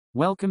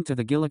Welcome to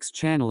the Gilix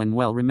channel, and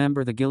well,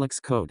 remember the Gilix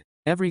code.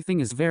 Everything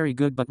is very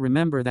good, but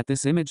remember that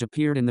this image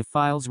appeared in the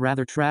files,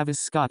 rather Travis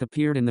Scott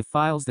appeared in the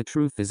files. The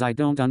truth is I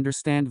don't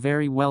understand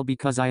very well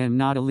because I am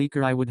not a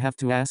leaker. I would have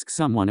to ask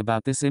someone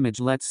about this image.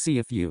 Let's see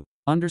if you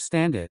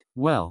understand it.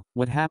 Well,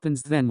 what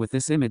happens then with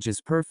this image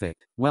is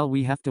perfect. Well,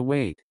 we have to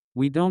wait.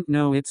 We don't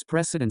know its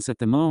precedence at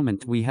the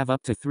moment. We have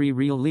up to 3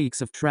 real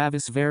leaks of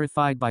Travis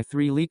verified by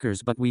 3 leakers,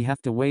 but we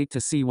have to wait to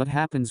see what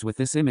happens with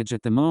this image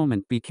at the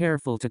moment. Be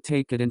careful to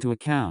take it into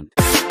account.